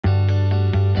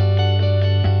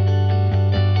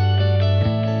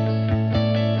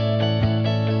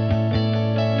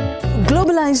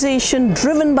globalization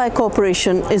driven by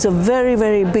cooperation is a very,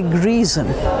 very big reason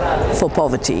for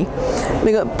poverty.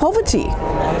 Because poverty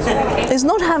is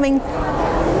not having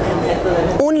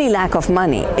only lack of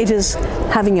money, it is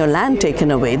having your land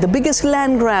taken away. The biggest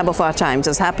land grab of our times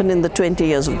has happened in the 20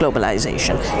 years of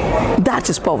globalization. That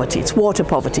is poverty. It's water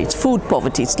poverty, it's food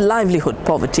poverty, it's livelihood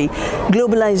poverty.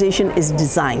 Globalization is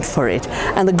designed for it.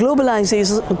 And the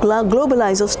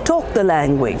globalizers talk the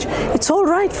language. It's all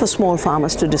right for small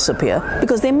farmers to disappear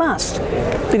because they must,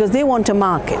 because they want a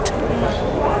market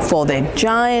for their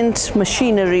giant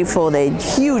machinery, for their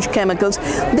huge chemicals.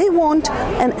 They want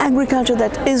an agriculture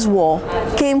that is war,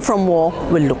 came from war,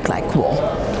 will look like war.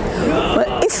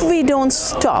 But if we don't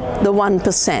stop the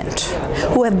 1%,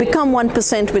 who have become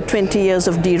 1% with 20 years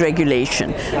of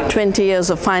deregulation, 20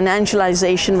 years of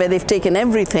financialization where they've taken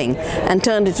everything and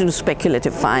turned it into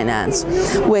speculative finance,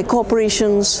 where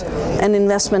corporations and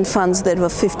investment funds that were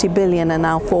 50 billion are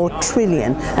now 4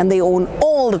 trillion, and they own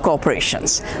all the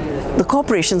corporations. The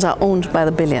corporations are owned by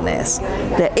the billionaires.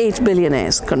 There are 8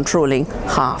 billionaires controlling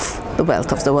half the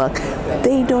wealth of the world.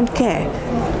 They don't care,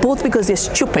 both because they're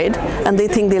stupid and they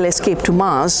think they'll escape to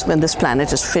Mars when this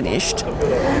planet is finished,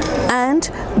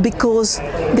 and because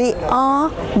they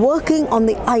are working on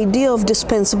the idea of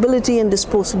dispensability and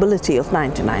disposability of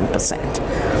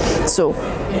 99%. So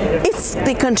if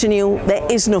they continue, there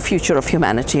is no future of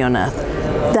humanity on Earth.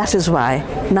 That is why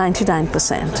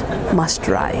 99% must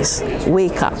rise,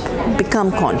 wake up,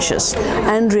 become conscious,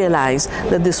 and realize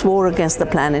that this war against the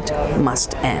planet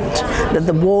must end. That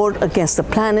the war against the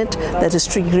planet that is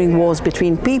triggering wars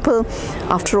between people,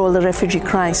 after all, the refugee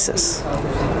crisis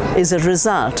is a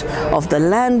result of the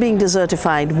land being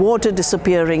desertified, water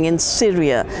disappearing in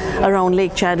Syria, around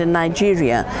Lake Chad in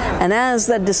Nigeria. And as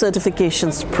that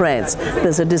desertification spreads,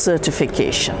 there's a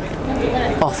desertification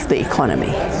of the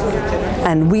economy.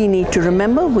 And we need to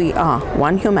remember we are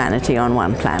one humanity on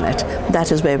one planet.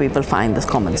 That is where we will find the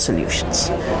common solutions.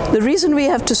 The reason we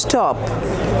have to stop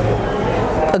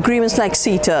agreements like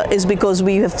CETA is because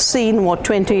we have seen what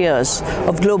 20 years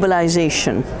of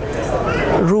globalization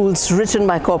rules written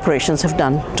by corporations have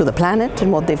done to the planet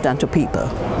and what they've done to people.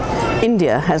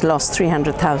 India has lost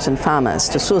 300,000 farmers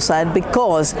to suicide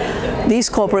because these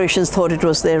corporations thought it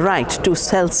was their right to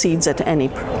sell seeds at any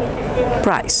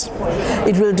price.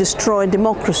 It will destroy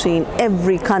democracy in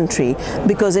every country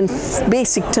because in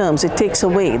basic terms it takes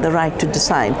away the right to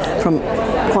decide from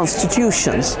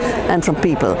constitutions and from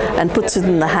people and puts it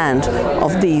in the hand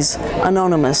of these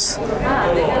anonymous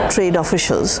trade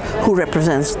officials who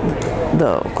represent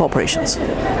the corporations.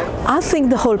 I think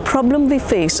the whole problem we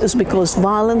face is because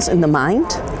violence in the mind,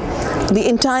 the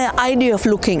entire idea of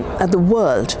looking at the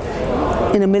world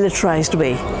in a militarized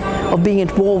way, of being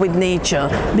at war with nature,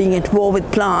 being at war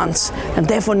with plants, and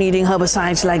therefore needing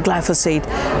herbicides like glyphosate,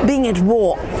 being at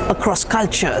war across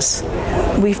cultures,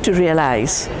 we have to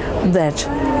realize that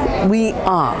we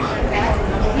are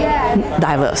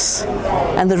diverse,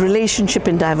 and the relationship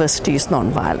in diversity is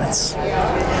non-violence.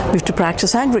 We have to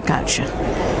practice agriculture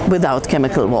without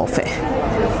chemical warfare.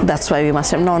 That's why we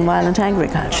must have non-violent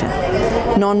agriculture.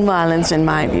 Non-violence, in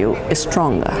my view, is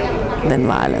stronger than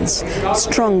violence.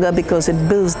 Stronger because it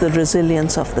builds the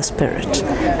resilience of the spirit,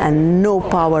 and no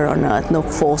power on earth, no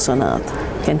force on earth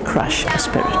can crush a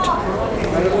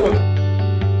spirit.